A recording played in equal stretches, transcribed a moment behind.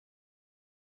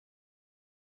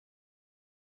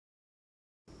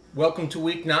Welcome to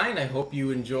week 9. I hope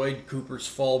you enjoyed Cooper's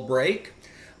fall break.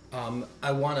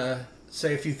 I want to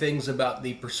say a few things about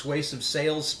the persuasive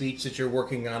sales speech that you're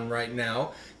working on right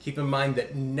now. Keep in mind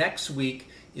that next week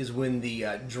is when the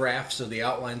drafts of the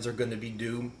outlines are going to be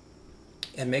due.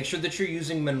 And make sure that you're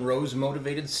using Monroe's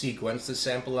motivated sequence. The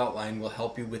sample outline will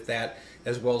help you with that,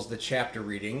 as well as the chapter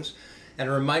readings. And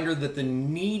a reminder that the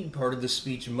need part of the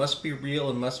speech must be real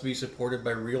and must be supported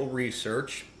by real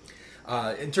research.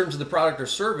 In terms of the product or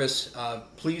service,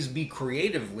 please be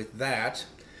creative with that.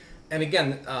 And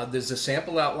again, there's a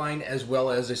sample outline as well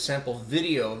as a sample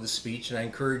video of the speech, and I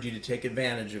encourage you to take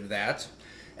advantage of that.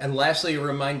 And lastly, a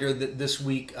reminder that this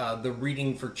week the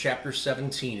reading for Chapter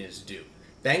 17 is due.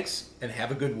 Thanks, and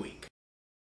have a good week.